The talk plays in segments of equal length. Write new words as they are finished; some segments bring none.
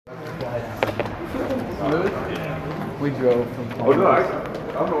Smooth? Yeah. We drove from home. Oh, no, I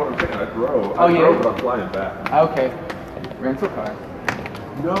don't know what I'm saying. I drove. Oh, I drove, yeah? but I'm flying back. Okay. Rental car.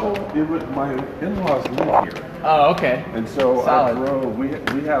 No, it was my in-laws live here. Oh, okay. And so Solid. I drove. We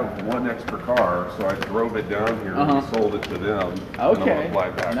have one extra car, so I drove it down here and sold it to them. Okay. And I'm going to fly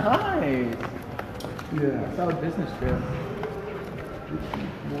back. Nice. Yeah. Solid business trip. It's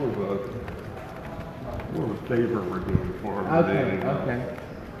more of a favor we're doing for them. Okay.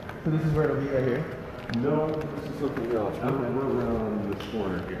 So this is where it'll be right here? No, this is something else. We're around this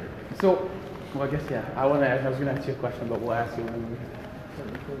corner here. So, well, I guess, yeah. I was going to ask you a question, but we'll ask you when we...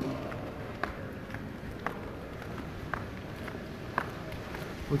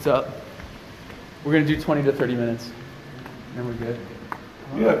 What's up? We're going to do 20 to 30 minutes. And we're good.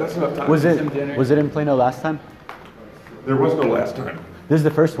 Yeah, that's enough time. Was it in Plano last time? There was no last time. This is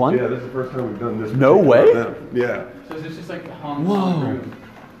the first one? Yeah, this is the first time we've done this. No way? Event. Yeah. So is this just like the hung room?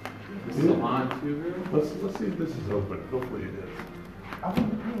 This is a lawn two room? Let's see if this is open. Hopefully it is.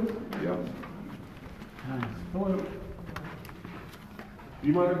 Yeah. Nice. Hello. Do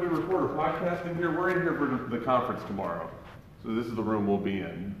you mind if we record a podcast in here? We're in here for the conference tomorrow. So this is the room we'll be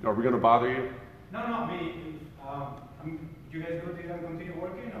in. Are we going to bother you? No, you guys go to continue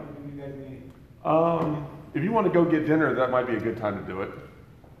working, or do you guys need? If you want to go get dinner, that might be a good time to do it.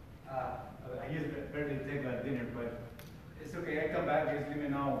 I used to barely take that dinner, but it's okay. I come back. Just let me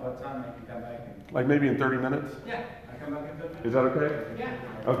know what time I can come back. Like maybe in 30 minutes? Yeah, I come back in 30 minutes. Is that okay? Yeah.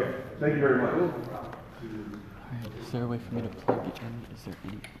 Okay. Thank you very much. Alright, is there a way for me to plug it in? Is there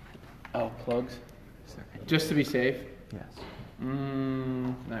any? Oh, plugs? Is there any? Just to be safe? Yes.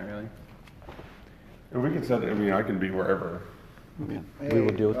 Not really. And we can set it, I can be wherever. Okay. We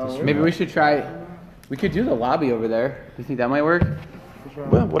will deal with this. Maybe we should try... We could do the lobby over there. Do you think that might work?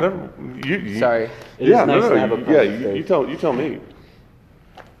 Well, whatever. You Sorry. It is nice to have a private you space. tell me.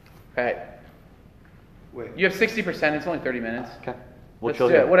 Alright. Wait. You have 60%. It's only 30 minutes. Okay. We'll Let's chill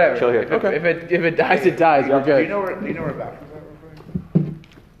do it. here. Whatever. Chill here. If it dies, it dies. We're Do good. you know where bathrooms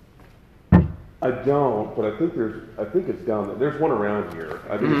I don't, but I think it's down there. There's one around here.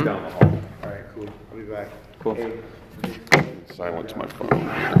 I think it's down the hall. All right, cool. I'll be back. Cool. Silence my phone.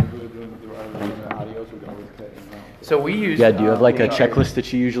 So we use... Yeah, do you have like a checklist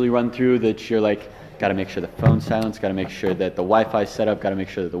that you usually run through that you're like, got to make sure the phone's silenced, got to make sure that the Wi-Fi's set up, got to make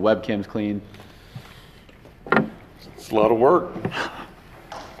sure that the webcam's clean? It's a lot of work.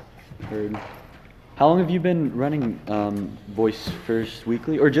 Heard. How long have you been running Voice First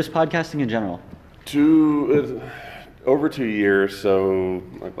Weekly, or just podcasting in general? Over 2 years, so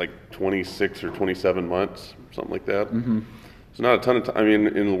like 26 or 27 months, something like that. Mm-hmm. It's not a ton of time. I mean,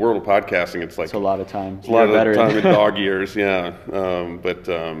 in the world of podcasting, it's like It's a lot of time. It's a lot of time in dog years, yeah.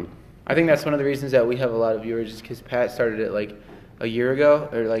 I think that's one of the reasons that we have a lot of viewers, just because Pat started it like a year ago,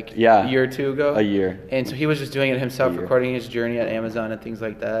 or like Yeah. a year or two ago. A year. And so he was just doing it himself, recording his journey at Amazon and things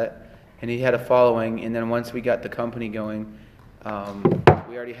like that. And he had a following, and then once we got the company going,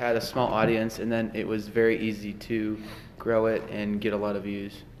 we already had a small audience, and then it was very easy to grow it and get a lot of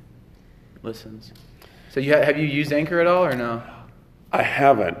views, listens. So have you used Anchor at all, or no? I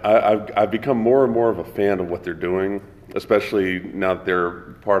haven't. I've become more and more of a fan of what they're doing, especially now that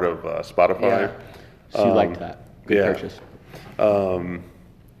they're part of Spotify. Yeah. So you liked that. Good purchase.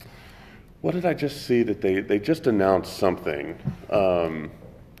 What did I just see that they just announced something?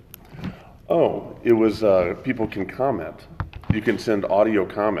 It was people can comment. You can send audio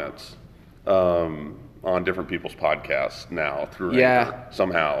comments on different people's podcasts now through Anchor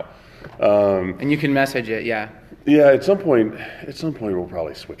somehow. And you can message it, yeah. Yeah, at some point we'll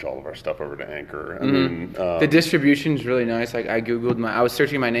probably switch all of our stuff over to Anchor. I mean, the distribution is really nice. Like I googled I was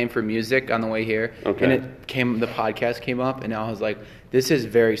searching my name for music on the way here, and the podcast came up, and I was like, this is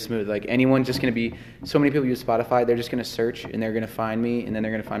very smooth. Like anyone's just gonna be. So many people use Spotify. They're just gonna search, and they're gonna find me, and then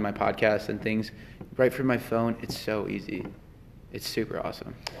they're gonna find my podcast and things right from my phone. It's so easy. It's super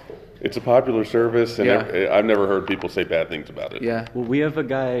awesome. It's a popular service, and I've never heard people say bad things about it. Yeah. Well, we have a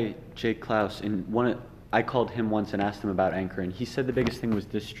guy, Jake Klaus, and I called him once and asked him about Anchor, and he said the biggest thing was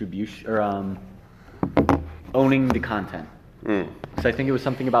distribution, or owning the content. So I think it was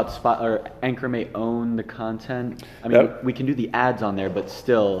something about Anchor may own the content. I mean, we can do the ads on there, but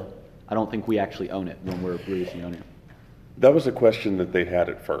still, I don't think we actually own it when we're releasing on it. That was a question that they had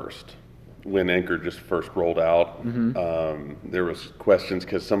at first. When Anchor just first rolled out, there was questions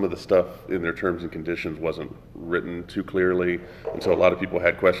because some of the stuff in their terms and conditions wasn't written too clearly, and so a lot of people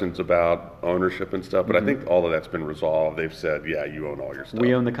had questions about ownership and stuff. But I think all of that's been resolved. They've said, "Yeah, you own all your stuff."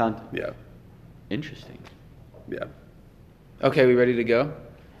 We own the content. Yeah. Interesting. Yeah. Okay, we ready to go?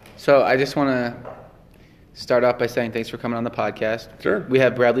 So I just want to start off by saying thanks for coming on the podcast. Sure. We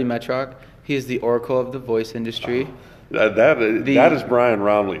have Bradley Metrock. He is the oracle of the voice industry. That is Brian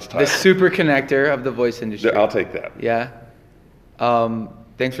Romley's title. The super connector of the voice industry. I'll take that. Yeah.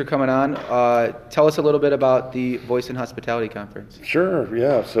 Thanks for coming on. Tell us a little bit about the Voice and Hospitality Conference. Sure,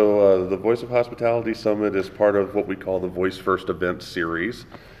 yeah. So the Voice of Hospitality Summit is part of what we call the Voice First Event Series.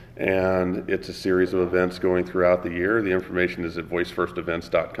 And it's a series of events going throughout the year. The information is at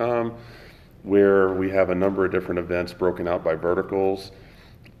voicefirstevents.com, where we have a number of different events broken out by verticals,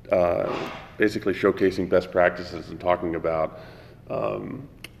 basically showcasing best practices and talking about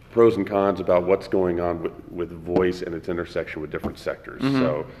pros and cons about what's going on with voice and its intersection with different sectors. Mm-hmm.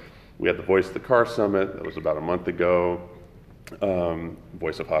 So we had the Voice of the Car Summit, that was about a month ago.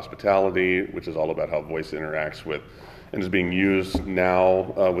 Voice of Hospitality, which is all about how voice interacts with and is being used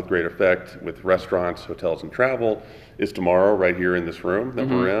now with great effect with restaurants, hotels, and travel, is tomorrow right here in this room that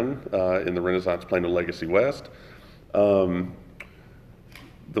we're in the Renaissance Plano Legacy West.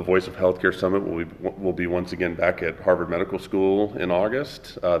 The Voice of Healthcare Summit will be once again back at Harvard Medical School in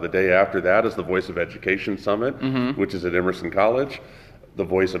August. The day after that is the Voice of Education Summit, which is at Emerson College. The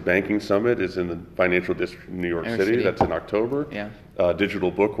Voice of Banking Summit is in the Financial District of New York City. That's in October. Yeah.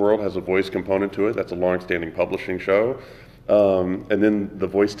 Digital Book World has a voice component to it. That's a long-standing publishing show. And then the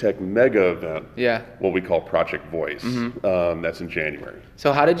Voice Tech Mega event, what we call Project Voice. That's in January.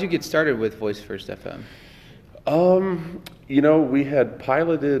 So how did you get started with Voice First FM? We had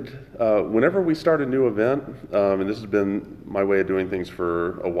piloted, whenever we start a new event, and this has been my way of doing things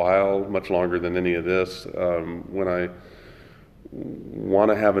for a while, much longer than any of this, when I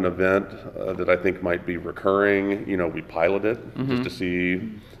want to have an event that I think might be recurring, we pilot it just to see,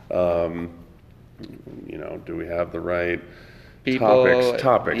 do we have the right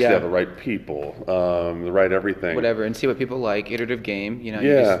topics, the right people, the right everything. Whatever, and see what people like, iterative game, you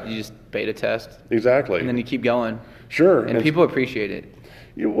just beta test. Exactly. And then you keep going. Sure. And people appreciate it.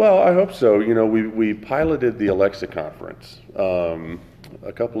 Well, I hope so. We piloted the Alexa conference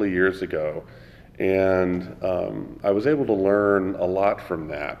a couple of years ago. And I was able to learn a lot from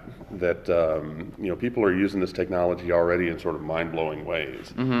that people are using this technology already in sort of mind-blowing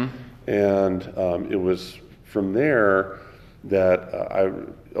ways. And it was from there that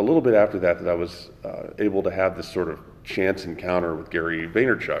a little bit after that I was able to have this sort of chance encounter with Gary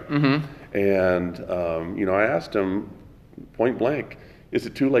Vaynerchuk. And, I asked him point blank, is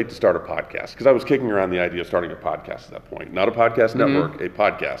it too late to start a podcast? Because I was kicking around the idea of starting a podcast at that point. Not a podcast network, a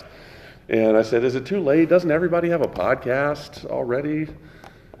podcast. And I said, is it too late? Doesn't everybody have a podcast already?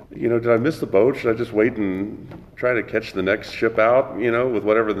 Did I miss the boat? Should I just wait and try to catch the next ship out, with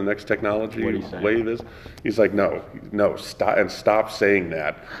whatever the next technology wave is? He's like, no, stop saying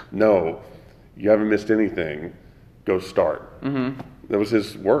that. No, you haven't missed anything. Go start. That was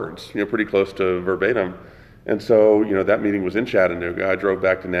his words, pretty close to verbatim. And so, that meeting was in Chattanooga. I drove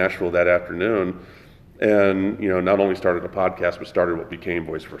back to Nashville that afternoon. And, not only started a podcast, but started what became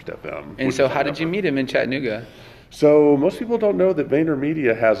Voice First FM. And so how did you meet him in Chattanooga? So most people don't know that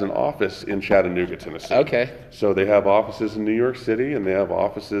VaynerMedia has an office in Chattanooga, Tennessee. Okay. So they have offices in New York City, and they have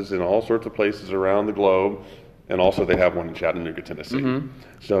offices in all sorts of places around the globe. And also they have one in Chattanooga, Tennessee.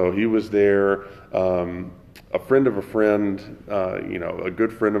 So he was there. A friend of a friend, a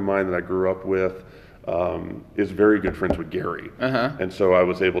good friend of mine that I grew up with, is very good friends with Gary. And so I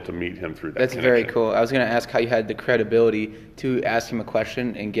was able to meet him through that. That's very cool. I was going to ask how you had the credibility to ask him a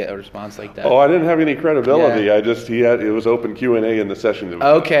question and get a response like that. Oh, I didn't have any credibility. Yeah. It was open Q&A in the session.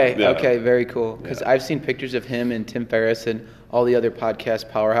 Okay, very cool. Because I've seen pictures of him and Tim Ferriss and all the other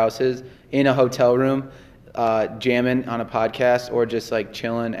podcast powerhouses in a hotel room, jamming on a podcast or just like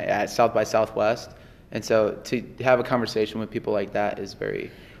chilling at South by Southwest. And so to have a conversation with people like that is very...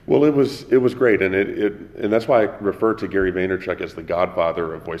 Well, it was great, and and that's why I refer to Gary Vaynerchuk as the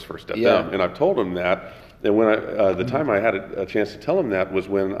godfather of Voice First FM. Yeah. And I've told him that, and when the time I had a chance to tell him that was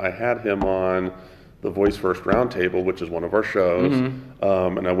when I had him on the Voice First Roundtable, which is one of our shows,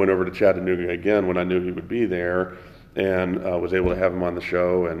 and I went over to Chattanooga again when I knew he would be there, and was able to have him on the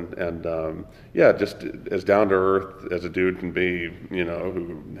show, and just as down to earth as a dude can be,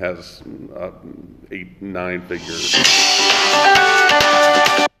 who has 8-9 figures.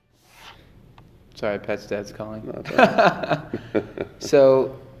 Sorry, Pet's dad's calling.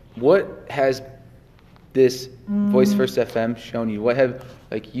 So, what has this Voice First FM shown you? What have,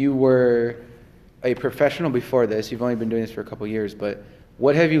 you were a professional before this. You've only been doing this for a couple of years, but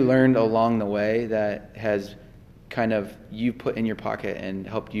what have you learned along the way that has kind of you put in your pocket and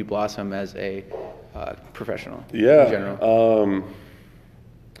helped you blossom as a professional in general?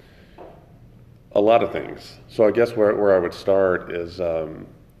 A lot of things. So I guess where I would start is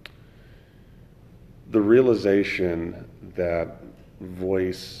the realization that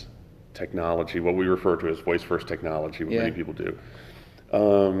voice technology, what we refer to as voice first technology, what many people do,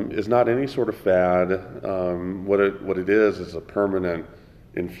 is not any sort of fad. What it is a permanent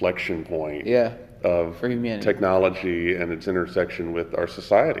inflection point of technology and its intersection with our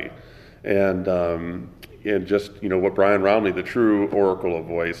society. And just, what Brian Romley, the true oracle of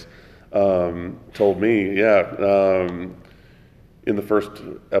voice, told me, in the first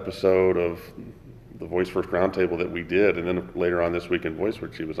episode of the Voice First Roundtable that we did, and then later on this week in Voice,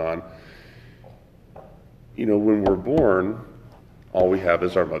 which he was on, when we're born, all we have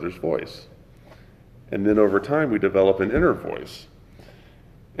is our mother's voice. And then over time, we develop an inner voice.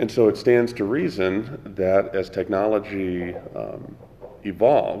 And so it stands to reason that as technology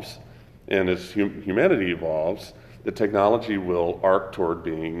evolves, and as humanity evolves, the technology will arc toward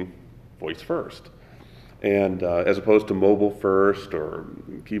being voice first. And as opposed to mobile first or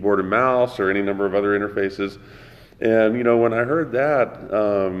keyboard and mouse or any number of other interfaces. And, when I heard that,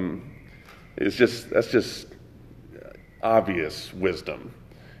 that's just obvious wisdom.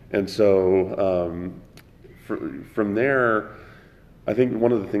 And so from there, I think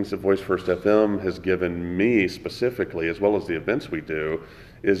one of the things that Voice First FM has given me specifically, as well as the events we do,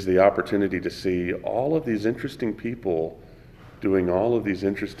 is the opportunity to see all of these interesting people doing all of these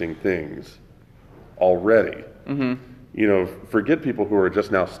interesting things already. Forget people who are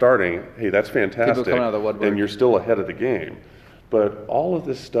just now starting. Hey, that's fantastic. People coming out of the woodwork. And you're still ahead of the game. But all of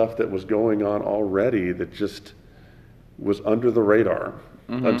this stuff that was going on already that just was under the radar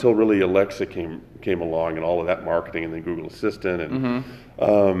until really Alexa came along and all of that marketing, and then Google Assistant and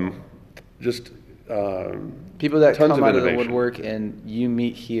people that come out of the woodwork and you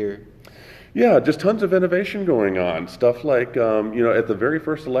meet here. Yeah, just tons of innovation going on. Stuff like, at the very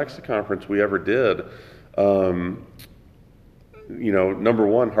first Alexa conference we ever did, number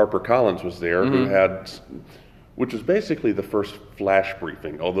one, HarperCollins was there, which was basically the first flash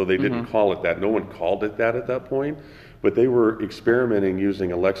briefing, although they didn't call it that. No one called it that at that point, but they were experimenting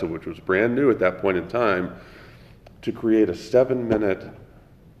using Alexa, which was brand new at that point in time, to create a 7-minute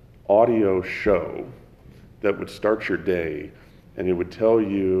audio show that would start your day. And it would tell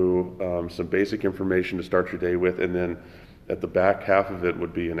you some basic information to start your day with, and then at the back half of it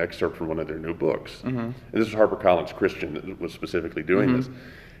would be an excerpt from one of their new books. And this is HarperCollins Christian that was specifically doing this.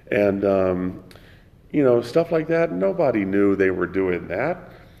 And, stuff like that, nobody knew they were doing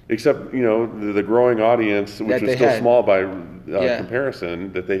that, except, the growing audience, which was still small by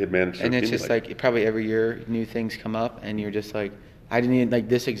comparison, that they had managed to accumulate. And it's just like, probably every year new things come up, and you're just like, I didn't even, like,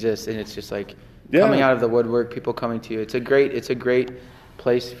 this exists, and it's just like, coming out of the woodwork, people coming to you. It's a great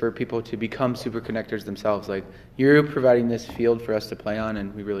place for people to become super connectors themselves. Like, you're providing this field for us to play on,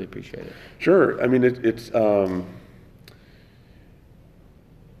 and we really appreciate it. Sure. I mean, it's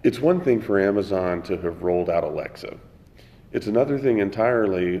one thing for Amazon to have rolled out Alexa. It's another thing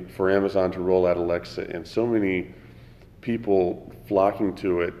entirely for Amazon to roll out Alexa and so many people flocking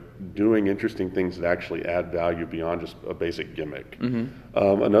to it, doing interesting things that actually add value beyond just a basic gimmick.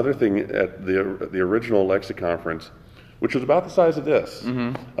 Another thing at the original Alexa conference, which was about the size of this,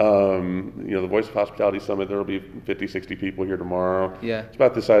 the Voice of Hospitality Summit, there will be 50, 60 people here tomorrow. Yeah. It's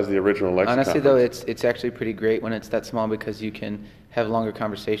about the size of the original Alexa conference. conference. Though, it's actually pretty great when it's that small because you can have longer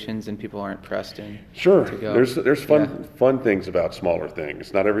conversations and people aren't pressed in. Sure. To go. There's fun things about smaller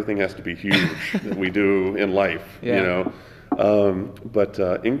things. Not everything has to be huge that we do in life, But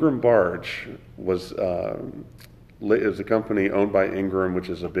Ingram Barge was a company owned by Ingram, which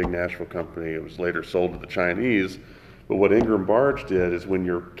is a big Nashville company. It was later sold to the Chinese. But what Ingram Barge did is when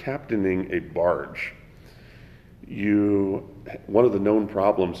you're captaining a barge, one of the known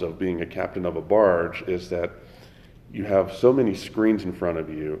problems of being a captain of a barge is that you have so many screens in front of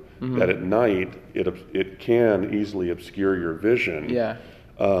you that at night it can easily obscure your vision.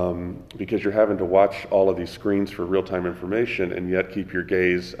 Because you're having to watch all of these screens for real-time information and yet keep your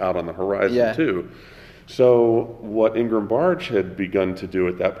gaze out on the horizon too. So what Ingram Barge had begun to do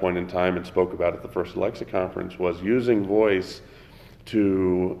at that point in time and spoke about at the first Alexa conference was using voice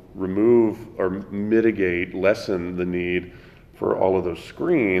to remove or mitigate, lessen the need for all of those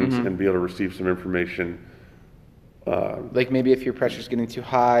screens and be able to receive some information. Like maybe if your pressure's getting too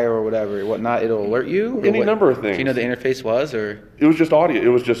high or whatnot, it'll alert you? Any number of things. Do you know the interface was, or? It was just audio. It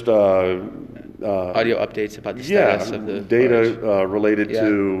was just audio updates about the status of the data related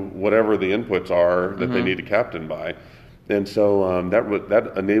to whatever the inputs are that they need to captain by. And so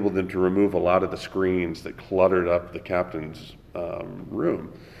that enabled them to remove a lot of the screens that cluttered up the captain's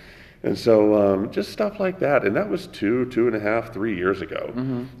room. And so just stuff like that. And that was 2.5, 3 years ago.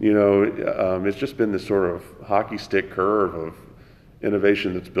 It's just been this sort of hockey stick curve of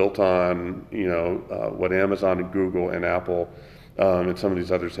innovation that's built on, what Amazon and Google and Apple and some of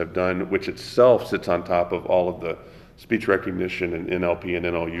these others have done, which itself sits on top of all of the speech recognition and NLP and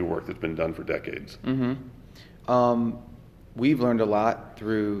NLU work that's been done for decades. We've learned a lot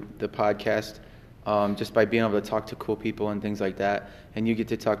through the podcast, just by being able to talk to cool people and things like that. And you get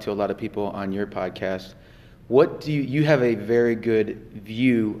to talk to a lot of people on your podcast. What do you have a very good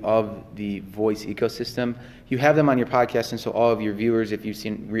view of the voice ecosystem. You have them on your podcast, and so all of your viewers, if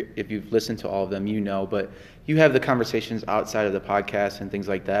you've listened to all of them, but you have the conversations outside of the podcast and things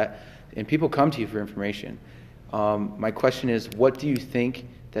like that, and people come to you for information. My question is, what do you think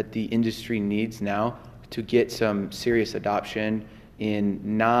that the industry needs now to get some serious adoption in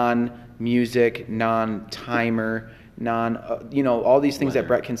non-music, non-timer, all these things that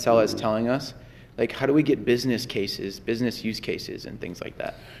Brett Kinsella is telling us? Like, how do we get business cases, business use cases, and things like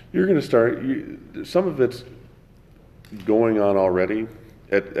that? You're going to start, some of it's going on already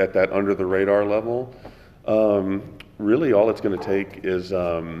at that under the radar level. Really all it's going to take is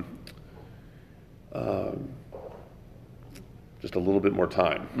just a little bit more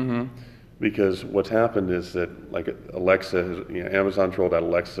time. Because what's happened is that, like Alexa, Amazon's rolled out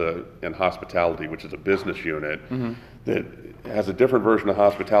Alexa in hospitality, which is a business unit that has a different version of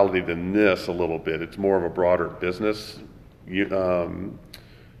hospitality than this a little bit. It's more of a broader business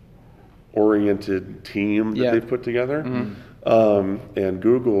oriented team that they've put together. And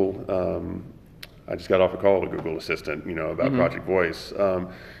Google, I just got off a call with Google Assistant, about Project Voice.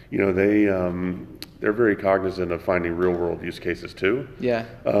 They're very cognizant of finding real world use cases too.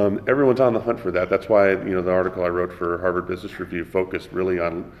 Everyone's on the hunt for that. That's why, the article I wrote for Harvard Business Review focused really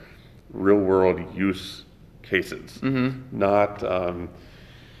on real world use cases, not,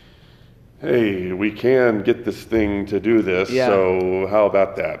 hey, we can get this thing to do this, so how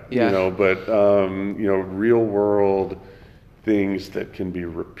about that? But real world things that can be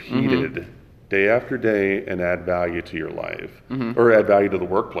repeated day after day and add value to your life, or add value to the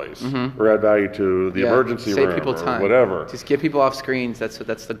workplace, or add value to the emergency room, people time. Or whatever. Just get people off screens. That's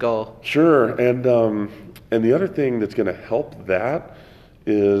the goal. Sure, and the other thing that's going to help that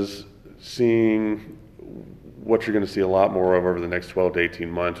is seeing what you're going to see a lot more of over the next 12 to 18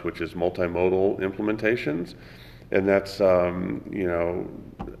 months, which is multimodal implementations, and that's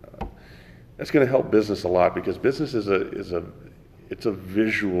that's going to help business a lot, because business is a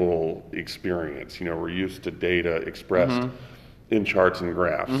visual experience. We're used to data expressed in charts and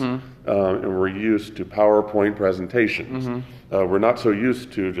graphs, and we're used to PowerPoint presentations. We're not so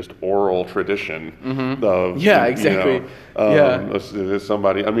used to just oral tradition of exactly. There's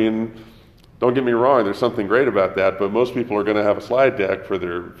somebody. I mean, don't get me wrong. There's something great about that, but most people are going to have a slide deck for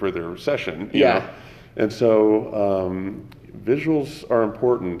their session. You know? And so visuals are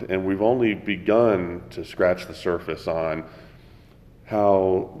important, and we've only begun to scratch the surface on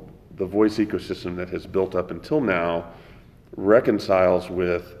how the voice ecosystem that has built up until now reconciles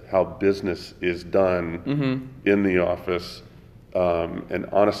with how business is done in the office and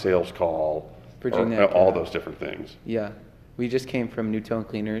on a sales call, all those different things. We just came from New Tone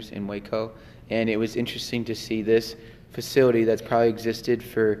Cleaners in Waco, and it was interesting to see this facility that's probably existed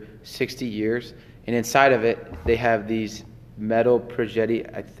for 60 years, and inside of it they have these metal progetti,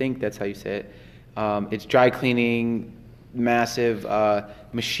 I think that's how you say it. It's dry cleaning, massive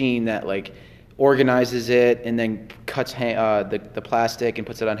machine that like organizes it and then cuts the plastic and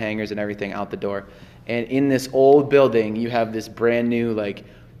puts it on hangers and everything out the door. And in this old building, you have this brand new like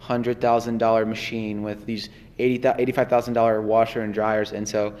 $100,000 machine with these $85,000 washer and dryers. And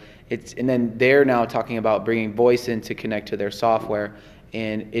so and then they're now talking about bringing voice in to connect to their software.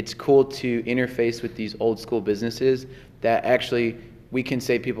 And it's cool to interface with these old school businesses that actually we can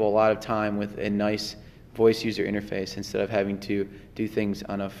save people a lot of time with a nice voice user interface instead of having to do things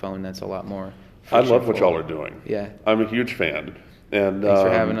on a phone that's a lot more I love what y'all are doing. I'm a huge fan. And thanks for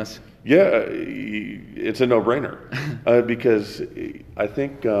having us. Yeah, it's a no-brainer because I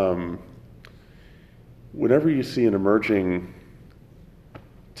think whenever you see an emerging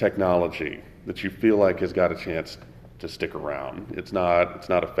technology that you feel like has got a chance to stick around, it's not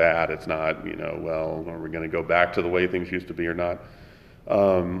a fad. It's not, well, are we going to go back to the way things used to be or not?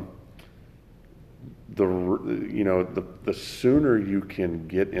 The sooner you can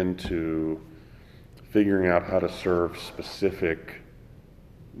get into figuring out how to serve specific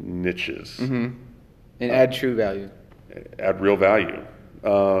niches and add true value, add real value.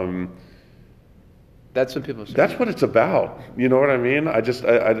 That's what people say. That's what it's about. You know what I mean?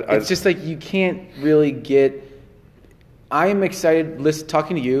 It's just like you can't really get. I am excited.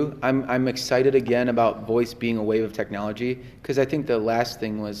 Talking to you, I'm excited again about voice being a wave of technology, because I think the last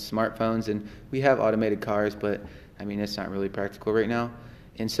thing was smartphones, and we have automated cars, but I mean, it's not really practical right now.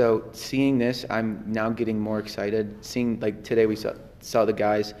 And so seeing this, I'm now getting more excited. Seeing, like, today we saw the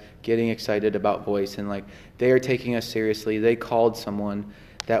guys getting excited about voice, and like they are taking us seriously. They called someone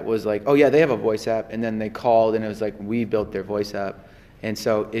that was like, oh yeah, they have a voice app, and then they called and it was like, we built their voice app. And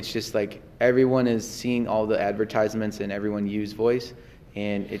so it's just like everyone is seeing all the advertisements and everyone use voice,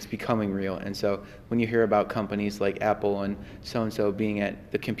 and it's becoming real. And so when you hear about companies like Apple and so being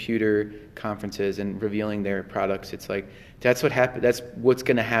at the computer conferences and revealing their products, it's like that's what's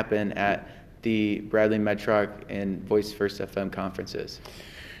going to happen at the Bradley Medtronic and Voice First FM conferences.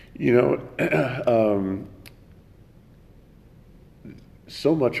 You know,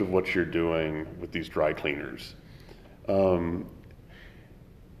 so much of what you're doing with these dry cleaners,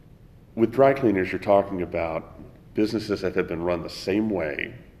 with dry cleaners, you're talking about businesses that have been run the same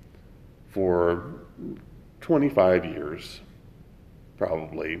way for 25 years,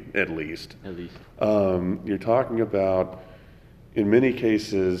 probably, at least. At least. You're talking about, in many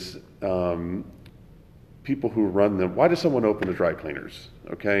cases, people who run them. Why does someone open the dry cleaners?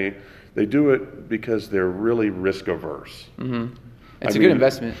 Okay, they do it because they're really risk averse. Mm-hmm. It's a good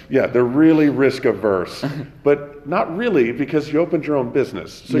investment. Yeah, they're really risk averse, but not really, because you opened your own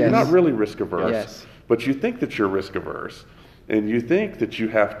business, so Yes. you're not really risk averse. Yes. But you think that you're risk averse, and you think that you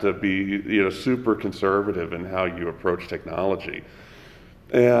have to be, super conservative in how you approach technology,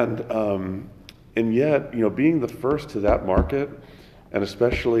 and yet, being the first to that market, and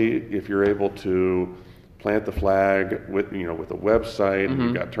especially if you're able to plant the flag with a website, and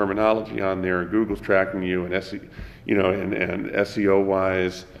you've got terminology on there, and Google's tracking you, and and SEO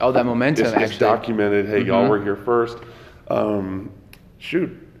wise, Oh, that momentum it's actually documented. Hey, y'all were here first.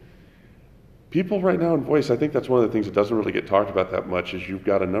 People right now in voice, I think that's one of the things that doesn't really get talked about that much, is you've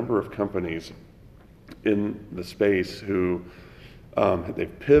got a number of companies in the space who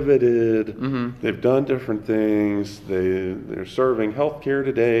they've pivoted, they've done different things, they're serving healthcare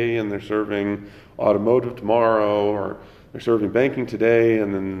today, and they're serving automotive tomorrow, or they're serving banking today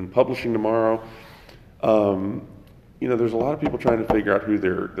and then publishing tomorrow. There's a lot of people trying to figure out who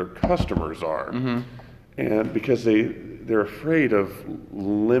their customers are, and because they're afraid of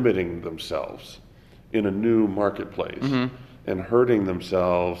limiting themselves in a new marketplace and hurting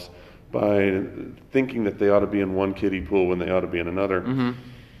themselves by thinking that they ought to be in one kiddie pool when they ought to be in another.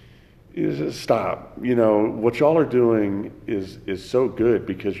 You just stop. What y'all are doing is so good,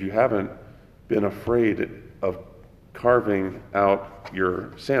 because you haven't been afraid of carving out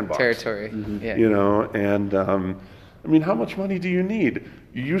your sandbox. territory. Yeah. And how much money do you need?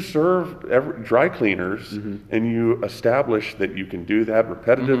 You serve dry cleaners, and you establish that you can do that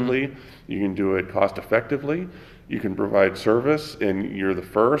repetitively, you can do it cost effectively, you can provide service, and you're the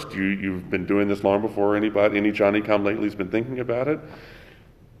first. You've been doing this long before any Johnny-come-lately has been thinking about it.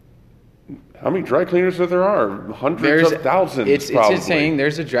 How many dry cleaners there are? Hundreds of thousands, It's probably. insane.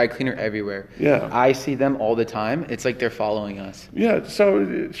 There's a dry cleaner everywhere. Yeah. I see them all the time. It's like they're following us. Yeah,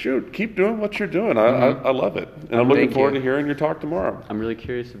 so keep doing what you're doing. I love it. And I'm looking Thank forward you. to hearing your talk tomorrow. I'm really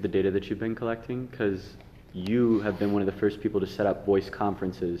curious of the data that you've been collecting, because you have been one of the first people to set up voice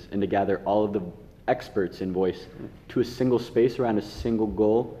conferences and to gather all of the experts in voice to a single space around a single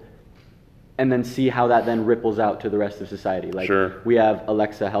goal, and then see how that then ripples out to the rest of society. Like, Sure. we have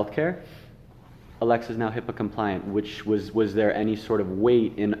Alexa Healthcare. Alexa's now HIPAA compliant, which was there any sort of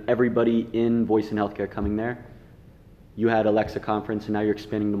weight in everybody in voice and healthcare coming there? You had Alexa conference, and now you're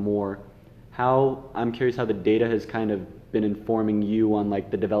expanding to more. I'm curious how the data has kind of been informing you on like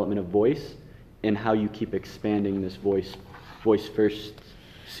the development of voice, and how you keep expanding this voice first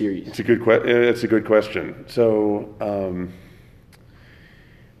series. It's a good question. So,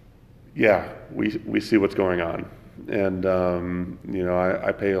 we see what's going on, and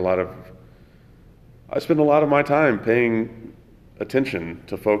I spend a lot of my time paying attention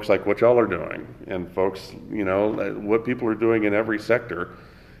to folks like what y'all are doing, and folks, what people are doing in every sector,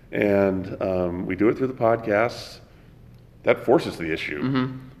 and we do it through the podcasts. That forces the issue.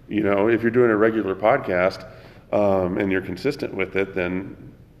 If you're doing a regular podcast and you're consistent with it,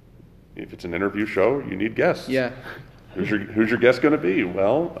 then if it's an interview show, you need guests. Yeah. Who's your guest going to be?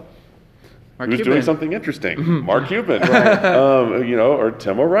 Well, Mark who's Cuban. doing something interesting? Mark Cuban, or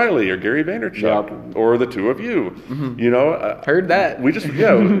Tim O'Reilly, or Gary Vaynerchuk, or the two of you. Heard that. We just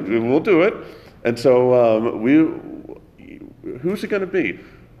we'll do it. And so who's it going to be?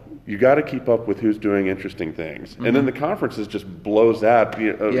 You got to keep up with who's doing interesting things, and then the conferences just blows that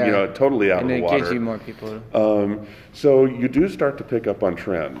totally out and of the it water. gives you more people. So you do start to pick up on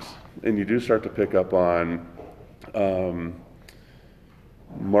trends, and you do start to pick up on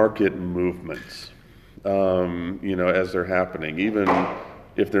market movements, as they're happening. Even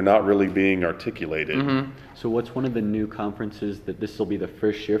if they're not really being articulated. So what's one of the new conferences that this will be the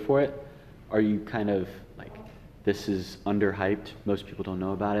first year for it? Are you kind of like, this is underhyped, most people don't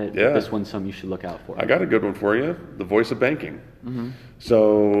know about it, Yeah. but this one's something you should look out for? I got a good one for you, the Voice of Banking.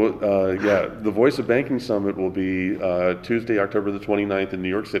 So, the Voice of Banking Summit will be Tuesday, October the 29th in New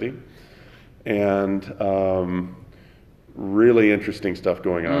York City. And really interesting stuff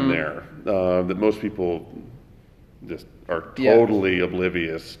going on there that most people just are totally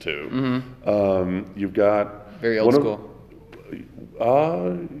oblivious to. You've got... Very old school.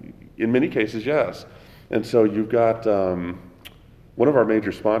 In many cases, yes. And so you've got one of our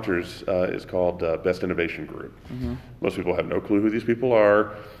major sponsors is called Best Innovation Group. Most people have no clue who these people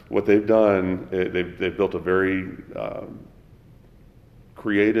are. What they've done, they've built a very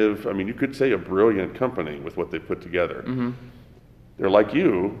creative, I mean, you could say a brilliant company with what they put together. They're like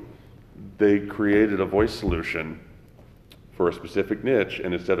you. They created a voice solution for a specific niche,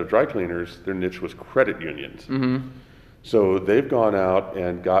 and instead of dry cleaners, their niche was credit unions. So they've gone out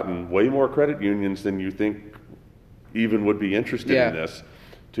and gotten way more credit unions than you think even would be interested in this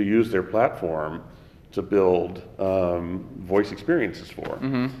to use their platform to build voice experiences for.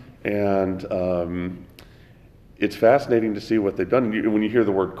 And it's fascinating to see what they've done. When you hear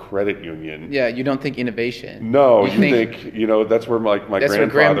the word credit union, you don't think innovation. No, you think that's where my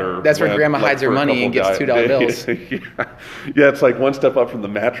grandfather. That's where grandma hides her money and gets $2 bills. Yeah, it's like one step up from the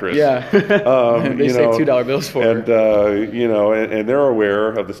mattress. Yeah, they say $2 bills for and and they're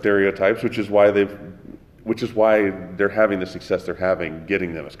aware of the stereotypes, which is why they're having the success they're having,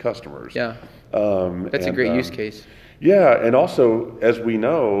 getting them as customers. Yeah, that's a great use case. Yeah, and also, as we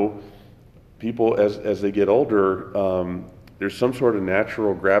know, people as they get older, there's some sort of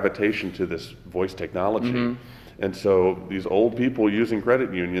natural gravitation to this voice technology. And so these old people using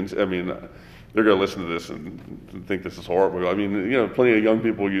credit unions, I mean, they're going to listen to this and think this is horrible. I mean, plenty of young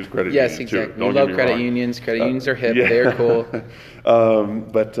people use credit unions too. Yes, exactly. We love credit unions. Credit unions are hip. They're cool.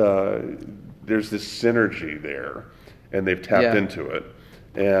 But there's this synergy there, and they've tapped into it.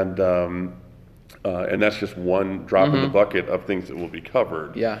 And that's just one drop in the bucket of things that will be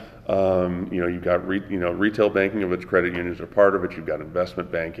covered. You've got retail banking, of which credit unions are part of it. You've got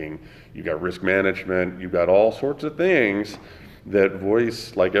investment banking. You've got risk management. You've got all sorts of things that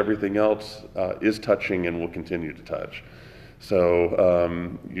voice, like everything else, is touching and will continue to touch.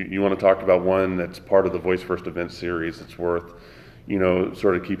 So you want to talk about one that's part of the Voice First event series that's worth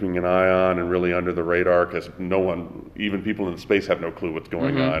sort of keeping an eye on and really under the radar, because no one, even people in the space, have no clue what's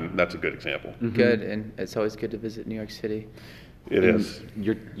going on. That's a good example. Good, and it's always good to visit New York City. It is.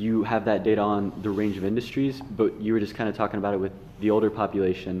 You have that data on the range of industries, but you were just kind of talking about it with the older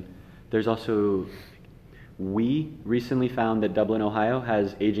population. There's also, we recently found that Dublin, Ohio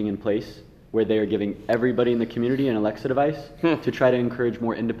has Aging in Place, where they are giving everybody in the community an Alexa device to try to encourage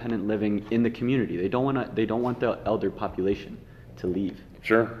more independent living in the community. They don't want the elder population to leave.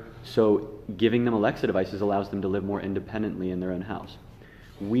 Sure. So giving them Alexa devices allows them to live more independently in their own house.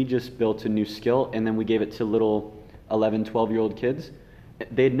 We just built a new skill, and then we gave it to little 11, 12-year-old kids.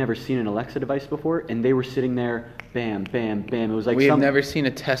 They had never seen an Alexa device before, and they were sitting there, bam, bam, bam. It was like have never seen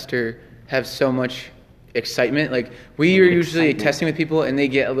a tester have so much excitement. Like, we are usually testing with people, and they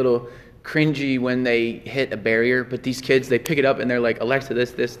get a little cringy when they hit a barrier, but these kids, they pick it up and they're like, Alexa,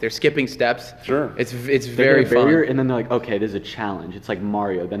 this. They're skipping steps. Sure. It's very fun. Barrier, and then they're like, okay, this is a challenge. It's like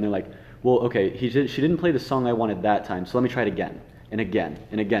Mario. Then they're like, well, okay, she didn't play the song I wanted that time, so let me try it again and again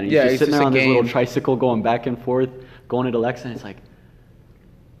and again. And he's just sitting there on this little tricycle going back and forth, going at Alexa, and it's like,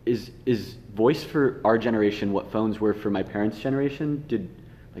 is voice for our generation what phones were for my parents' generation? Did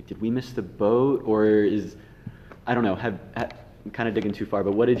we miss the boat, or I don't know, I'm kind of digging too far,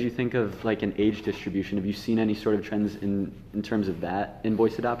 but what did you think of like an age distribution? Have you seen any sort of trends in terms of that in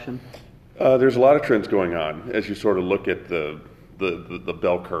voice adoption? There's a lot of trends going on as you sort of look at the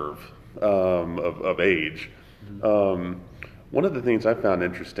bell curve of age. One of the things I found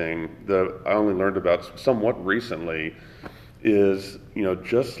interesting that I only learned about somewhat recently is,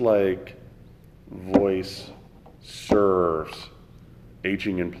 just like voice serves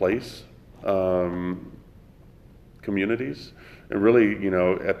aging in place communities, and really,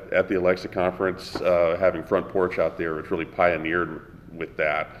 at the Alexa conference, having Front Porch out there, which really pioneered with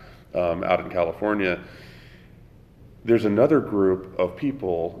that out in California. There's another group of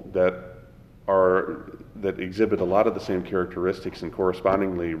people that exhibit a lot of the same characteristics and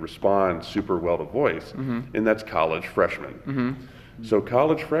correspondingly respond super well to voice, and that's college freshmen. So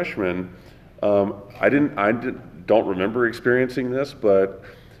college freshmen, I don't remember experiencing this, but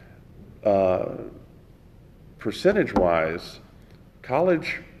percentage-wise,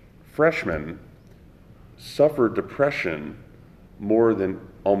 college freshmen suffer depression more than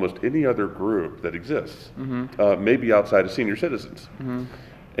almost any other group that exists, maybe outside of senior citizens.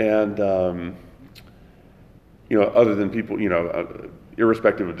 And, other than people,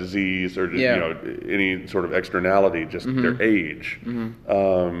 irrespective of disease or, any sort of externality, just their age,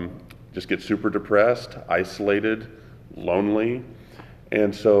 just get super depressed, isolated, lonely.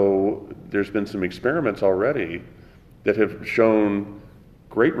 And so there's been some experiments already that have shown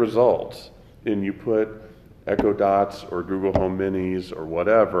great results in you put Echo Dots or Google Home Minis or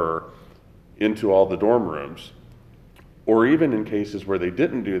whatever into all the dorm rooms, or even in cases where they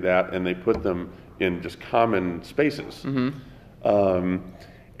didn't do that and they put them in just common spaces.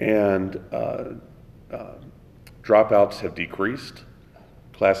 Dropouts have decreased,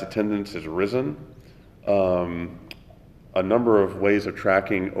 class attendance has risen, a number of ways of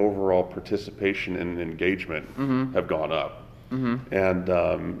tracking overall participation and engagement have gone up, and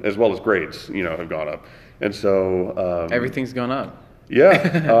as well as grades, have gone up, and so everything's gone up.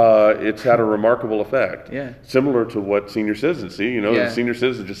 Yeah, it's had a remarkable effect. Yeah. Similar to what senior citizens see. The senior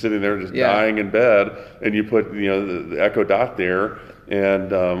citizens just sitting there, just dying in bed, and you put the Echo Dot there,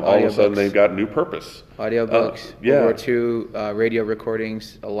 and all of a sudden they've got new purpose. Audiobooks, World War II, radio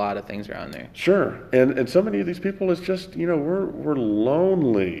recordings, a lot of things around there. Sure, and so many of these people, it's just we're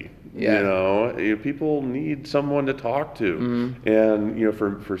lonely. Yeah. People need someone to talk to, and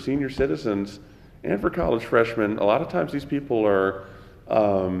for senior citizens and for college freshmen, a lot of times these people are.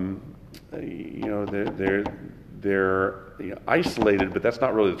 They're isolated, but that's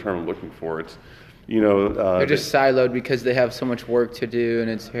not really the term I'm looking for. It's they're just siloed because they have so much work to do, and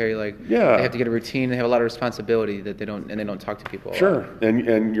it's very they have to get a routine. They have a lot of responsibility that they don't talk to people. Sure,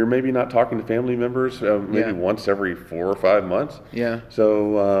 and you're maybe not talking to family members maybe once every 4 or 5 months. Yeah.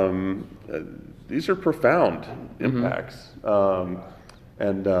 So these are profound impacts,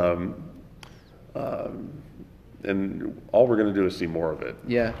 and all we're going to do is see more of it.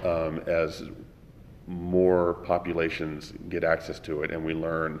 Yeah. As more populations get access to it, and we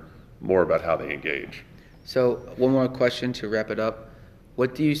learn more about how they engage. So, one more question to wrap it up.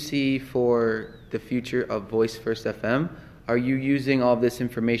 What do you see for the future of Voice First FM? Are you using all this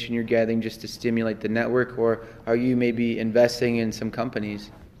information you're gathering just to stimulate the network, or are you maybe investing in some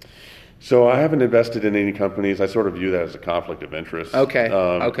companies? So I haven't invested in any companies. I sort of view that as a conflict of interest. Okay.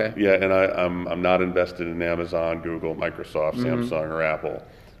 Yeah, and I'm not invested in Amazon, Google, Microsoft, Samsung, or Apple.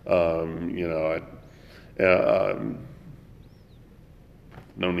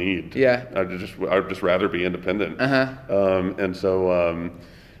 No need. Yeah. I'd just rather be independent. And so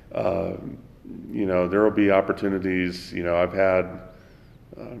there will be opportunities. I've had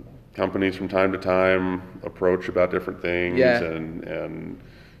companies from time to time approach about different things, and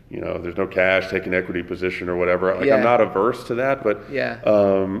there's no cash, take an equity position or whatever. I'm not averse to that, but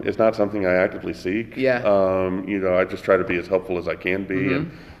it's not something I actively seek. I just try to be as helpful as I can be,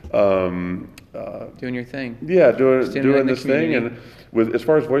 and doing your thing. Yeah, doing this thing. And as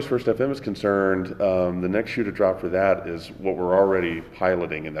far as Voice First FM is concerned, the next shoe to drop for that is what we're already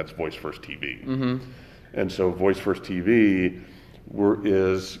piloting, and that's Voice First TV. And so Voice First TV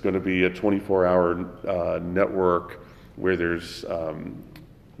is going to be a 24-hour network where there's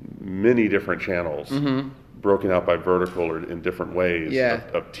many different channels broken out by vertical or in different ways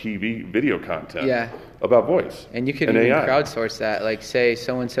of TV video content about voice. And you can even crowdsource that. Like, say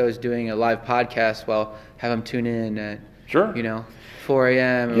so-and-so is doing a live podcast, well, have them tune in at 4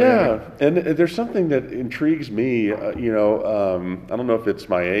 a.m. And therethere's something that intrigues me. I don't know if it's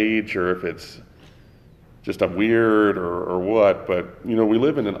my age or if it's just I'm weird or what, but we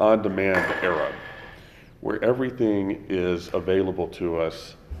live in an on-demand era where everything is available to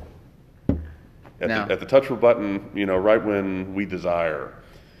us at the touch of a button, right when we desire.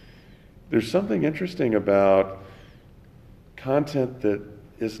 There's something interesting about content that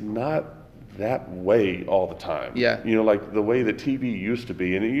is not that way all the time. Yeah. Like the way that TV used to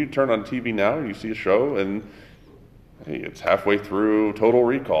be. And you turn on TV now and you see a show and hey, it's halfway through Total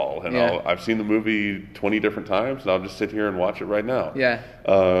Recall. And I've seen the movie 20 different times, and I'll just sit here and watch it right now. Yeah.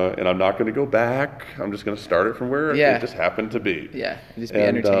 And I'm not going to go back. I'm just going to start it from where it just happened to be. Yeah, just be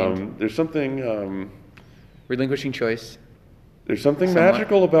entertained. There's something... relinquishing choice. There's something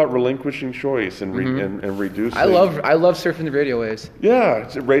magical about relinquishing choice and reducing... I love surfing the radio waves. Yeah,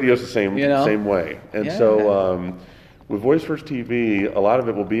 radio's the same way. And with Voice First TV, a lot of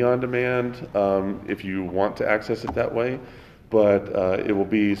it will be on demand if you want to access it that way, but it will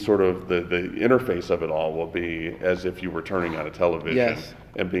be sort of the interface of it all will be as if you were turning on a television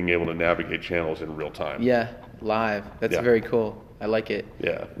and being able to navigate channels in real time. Yeah, live. That's very cool. I like it.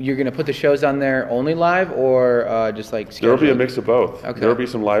 Yeah. You're gonna put the shows on there only live or just like There'll be a scheduled? mix of both. Okay. There'll be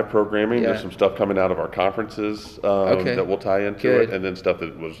some live programming. Yeah. There's some stuff coming out of our conferences Okay. that will tie into Good. it, and then stuff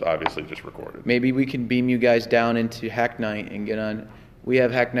that was obviously just recorded. Maybe we can beam you guys down into Hack Night and get on. We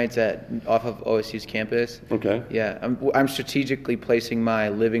have Hack Nights off of OSU's campus. Okay. Yeah, I'm strategically placing my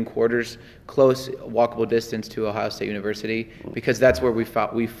living quarters close, walkable distance to Ohio State University because that's where we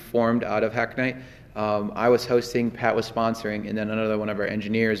formed out of Hack Night. I was hosting, Pat was sponsoring, and then another one of our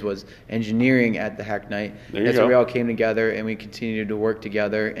engineers was engineering at the Hack Night. There you That's go. where we all came together and we continued to work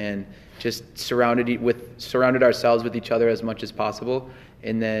together and just surrounded ourselves with each other as much as possible.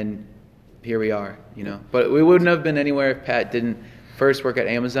 And then here we are, you know. But we wouldn't have been anywhere if Pat didn't first work at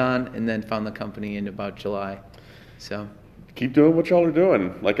Amazon and then found the company in about July. So Keep doing what y'all are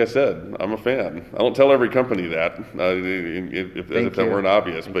doing. Like I said, I'm a fan. I don't tell every company that, if that weren't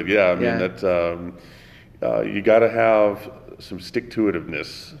obvious. But yeah, I mean, Yeah. that you got to have some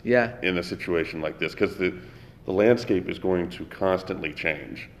stick-to-itiveness Yeah. in a situation like this because the landscape is going to constantly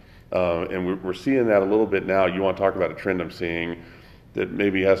change. And we're seeing that a little bit now. You want to talk about a trend I'm seeing that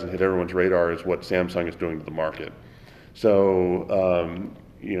maybe hasn't hit everyone's radar is what Samsung is doing to the market. So,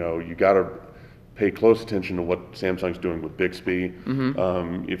 you got to pay close attention to what Samsung's doing with Bixby.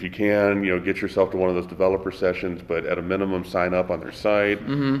 If you can, get yourself to one of those developer sessions, but at a minimum, sign up on their site.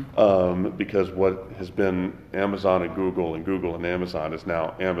 Because what has been Amazon and Google and Amazon is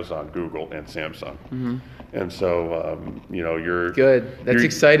now Amazon, Google, and Samsung. And so, you're good. That's you're-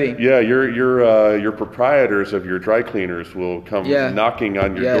 exciting. Yeah, your proprietors of your dry cleaners will come Yeah. knocking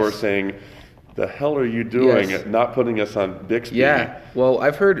on your Yes. door saying, "The hell are you doing? Yes. Not putting us on Bixby?" Yeah. Well,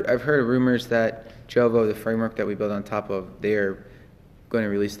 I've heard rumors that Jovo, the framework that we build on top of, they're going to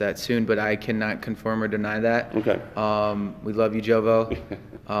release that soon, but I cannot confirm or deny that. Okay. We love you, Jovo.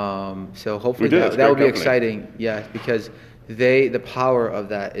 So hopefully We do. It's a that will great be company. exciting. Yeah, because the power of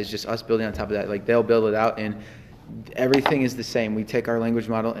that is just us building on top of that. Like they'll build it out and everything is the same. We take our language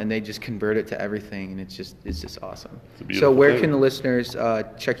model and they just convert it to everything, and it's just awesome. It's a beautiful So where thing. can the listeners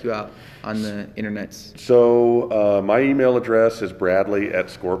check you out on the internets? So my email address is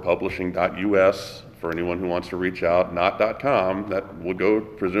bradley@scorepublishing.us for anyone who wants to reach out. Not .com. That will go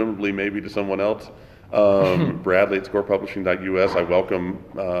presumably maybe to someone else. Bradley@scorepublishing.us. I welcome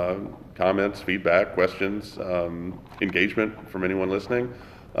comments, feedback, questions, engagement from anyone listening.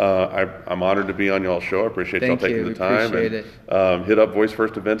 I'm honored to be on y'all's show. I appreciate y'all Thank taking you. the We time. appreciate and, hit up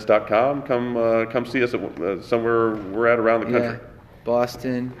voicefirstevents.com. Come see us at, somewhere we're at around the country. Yeah.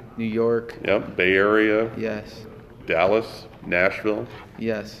 Boston, New York. Yep, Bay Area, Yes. Dallas, Nashville.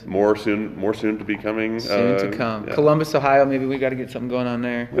 Yes. More soon to be coming. Soon to come. Yeah. Columbus, Ohio. Maybe we got to get something going on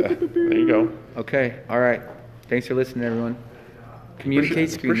there. There you go. Okay. All right. Thanks for listening, everyone.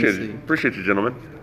 Communicate Appreciate screenlessly. you, gentlemen.